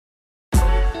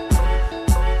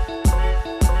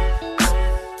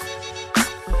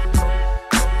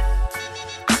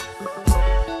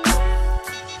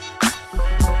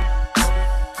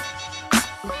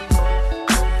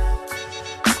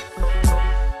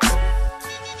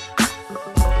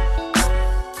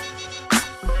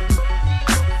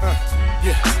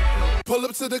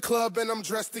up to the club and I'm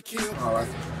dressed to kill. All right.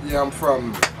 Yeah,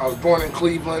 I was born in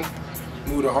Cleveland,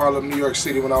 moved to Harlem, New York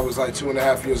City when I was like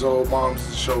 2.5 years old. Mom's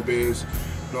in showbiz,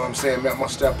 you know what I'm saying? Met my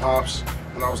step-pops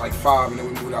when I was like 5, and then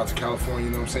we moved out to California,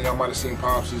 you know what I'm saying? Y'all might have seen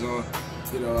Pops, he's on,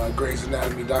 you know, Grey's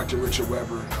Anatomy, Dr. Richard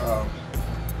Webber.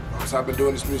 So I've been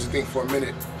doing this music thing for a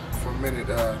minute.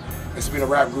 It's been a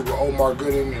rap group with Omar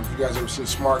Gooding, if you guys ever seen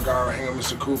Smart Guy or Hang on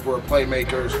Mr. Cooper, or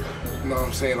Playmakers, you know what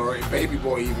I'm saying, or Baby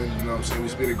Boy even, you know what I'm saying. We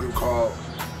used to be in a group called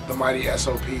The Mighty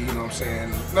SOP, you know what I'm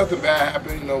saying. Nothing bad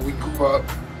happened, you know, we grew up.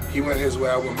 He went his way,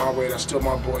 I went my way. That's still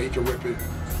my boy, he can rip it. You know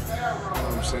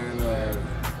what I'm saying.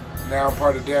 Now I'm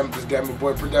part of this Dammit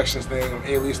Boy Productions thing. I'm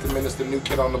Alias the Menace, the new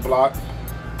kid on the block.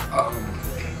 I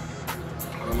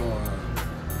don't know,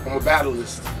 I'm a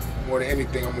battlist. More than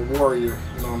anything, I'm a warrior,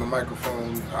 you know, on the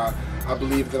microphone. I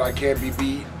believe that I can be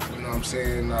beat, you know what I'm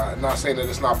saying? Not saying that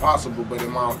it's not possible, but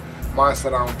in my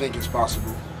mindset, I don't think it's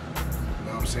possible. You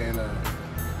know what I'm saying?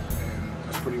 And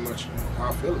that's pretty much how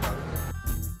I feel about it.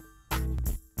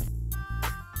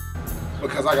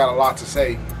 Because I got a lot to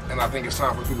say, and I think it's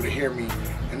time for people to hear me.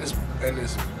 And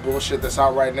this bullshit that's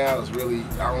out right now is really,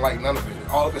 I don't like none of it.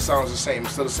 All of it sounds the same.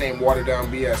 It's still the same watered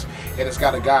down BS. And it's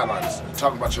got a guideline. You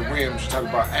talk about your rims, you talk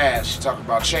about ass, you talk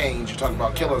about change, you talk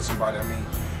about killing somebody. I mean,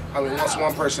 once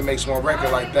one person makes one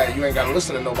record like that, you ain't got to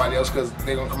listen to nobody else because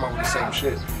they're going to come out with the same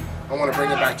shit. I want to bring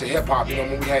it back to hip hop. You know,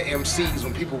 when we had MCs,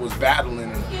 when people was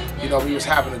battling and, you know, we was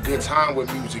having a good time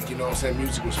with music, you know what I'm saying?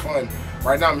 Music was fun.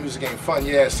 Right now, music ain't fun.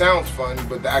 Yeah, it sounds fun,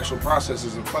 but the actual process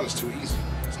isn't fun. It's too easy.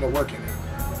 There's no work in it.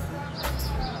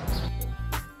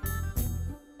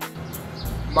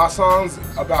 My song's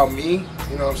about me,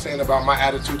 you know what I'm saying, about my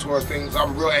attitude towards things.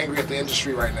 I'm real angry at the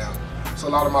industry right now. So a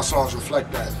lot of my songs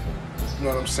reflect that. You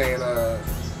know what I'm saying? A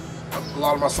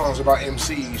lot of my songs are about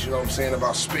MCs, you know what I'm saying,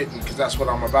 about spitting, because that's what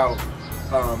I'm about.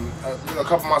 You know, a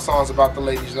couple of my songs about the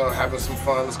ladies, you know, having some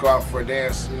fun, let's go out for a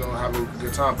dance, you know, have a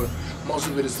good time. But most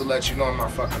of it is to let you know I'm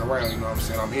not fucking around, you know what I'm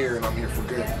saying? I'm here and I'm here for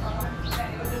good.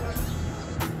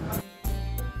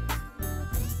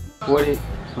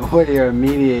 What are your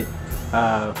immediate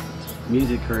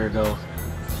music career goals?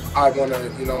 I wanna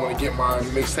get my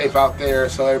mixtape out there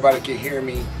so everybody can hear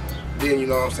me. Then, you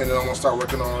know what I'm saying, then I'm gonna start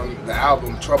working on the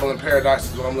album. Trouble in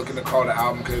Paradise is what I'm looking to call the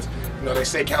album, because, you know, they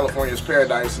say California's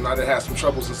paradise, and I done had some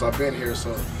trouble since I've been here, so,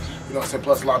 you know what I'm saying,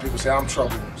 plus a lot of people say I'm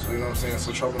trouble, so, you know what I'm saying,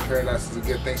 so Trouble in Paradise is a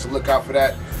good thing, so look out for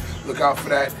that. Look out for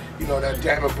that, you know, that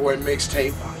Dammit Boy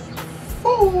mixtape.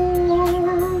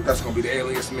 That's gonna be the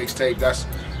Alias mixtape. That's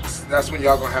when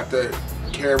y'all gonna have to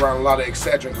carry around a lot of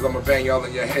Excedrin, because I'm gonna bang y'all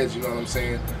in your heads, you know what I'm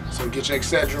saying? So get your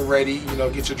Excedrin ready, you know,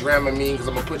 get your Dramamine, because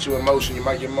I'm gonna put you in motion. You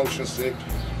might get motion sick,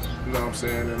 you know what I'm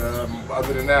saying? And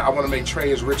other than that, I wanna make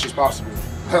Trey as rich as possible.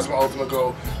 That's my ultimate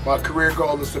goal. My career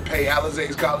goal is to pay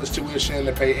Alizé's college tuition,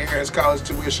 to pay Aaron's college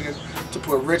tuition, to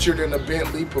put Richard in the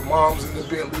Bentley, put Moms in the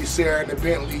Bentley, Sarah in the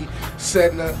Bentley,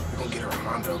 Sedna. I'm gonna get her a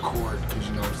Honda Accord, because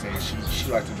you know what I'm saying,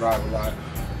 she likes to drive a lot.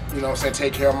 You know what I'm saying,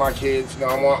 take care of my kids. You know,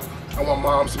 I want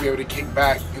moms to be able to kick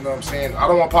back, you know what I'm saying? I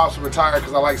don't want Pops to retire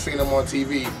because I like seeing him on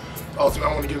TV. Ultimately,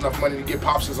 I want to get enough money to get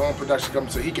Pops his own production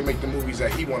company so he can make the movies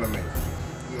that he want to make.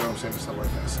 You know what I'm saying, and stuff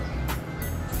like that. So.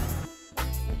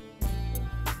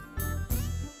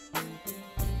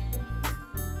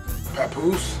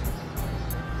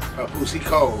 Papoose, he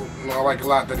cold. You know, I like a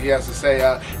lot that he has to say.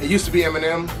 It used to be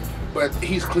Eminem, but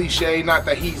he's cliche. Not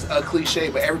that he's a cliche,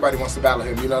 but everybody wants to battle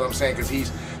him. You know what I'm saying? Because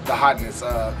he's the hotness.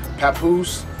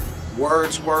 Papoose,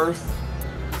 Wordsworth,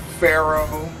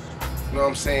 Pharaoh, you know what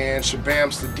I'm saying?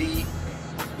 Shabam Sadiq.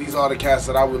 These are the cats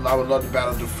that I would love to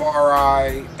battle.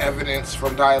 Defari, Evidence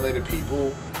from Dilated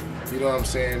People. You know what I'm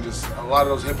saying? Just a lot of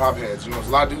those hip hop heads. You know, there's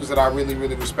a lot of dudes that I really,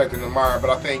 really respect and admire. But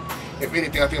I think, if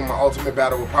anything, I think my ultimate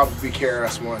battle would probably be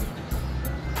KRS-One.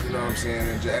 You know what I'm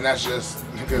saying? And that's just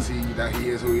because he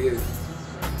is who he is.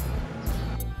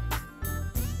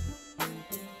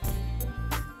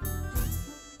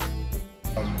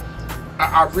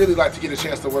 I really like to get a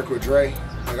chance to work with Dre.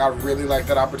 Like, I really like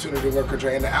that opportunity to work with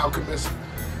Dre and The Alchemist.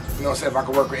 You know what I'm saying? If I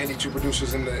could work with any two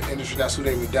producers in the industry, that's who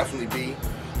they would definitely be.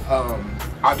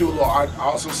 I do a little art, I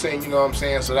also sing, you know what I'm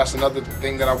saying? So that's another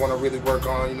thing that I want to really work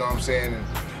on, you know what I'm saying? And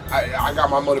I got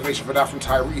my motivation for that from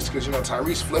Tyrese, because, you know,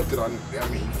 Tyrese flipped it on, I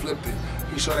mean, he flipped it.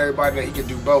 He showed everybody that he could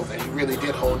do both, and he really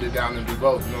did hold it down and do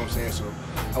both, you know what I'm saying? So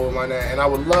I wouldn't mind that. And I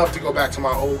would love to go back to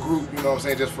my old group, you know what I'm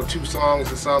saying, just for 2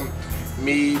 songs or something.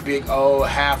 Me, Big O,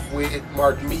 Halfwit,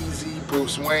 Mark Measy,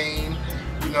 Bruce Wayne,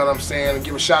 you know what I'm saying? And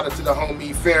give a shout out to the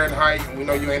homie Fahrenheit. We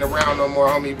know you ain't around no more,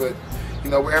 homie, but,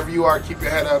 you know, wherever you are, keep your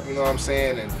head up, you know what I'm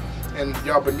saying? And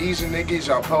y'all Benizian niggas,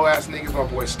 y'all po-ass niggas, my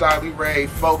boy Styly Ray,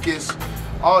 Focus,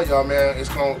 all y'all, man,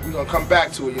 we gonna come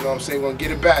back to it, you know what I'm saying? We're gonna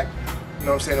get it back. You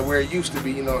know what I'm saying, to where it used to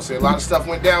be, you know what I'm saying. A lot of stuff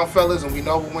went down, fellas, and we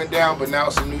know what went down, but now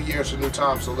it's a new year, it's a new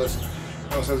time, so let's, you know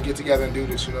what I'm saying, let's get together and do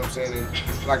this, you know what I'm saying. And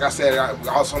like I said, I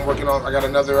got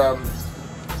another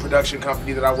production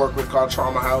company that I work with called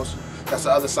Trauma House. That's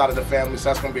the other side of the family, so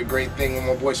that's going to be a great thing. When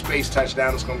my boy Space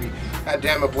touchdown, it's going to be that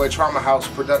Dammit Boy Trauma House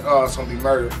it's going to be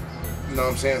murder. You know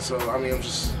what I'm saying? So, I mean, I'm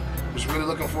just really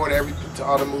looking forward to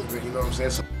all the movement, you know what I'm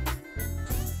saying? So,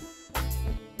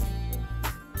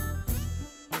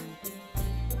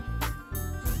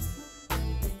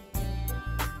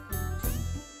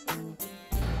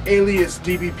 Alias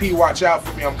DBP, watch out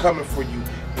for me, I'm coming for you.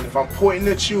 And if I'm pointing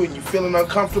at you and you feeling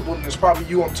uncomfortable, then it's probably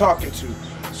you I'm talking to.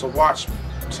 So watch me.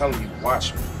 I'm telling you,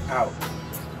 watch me out.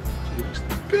 It's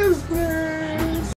the business.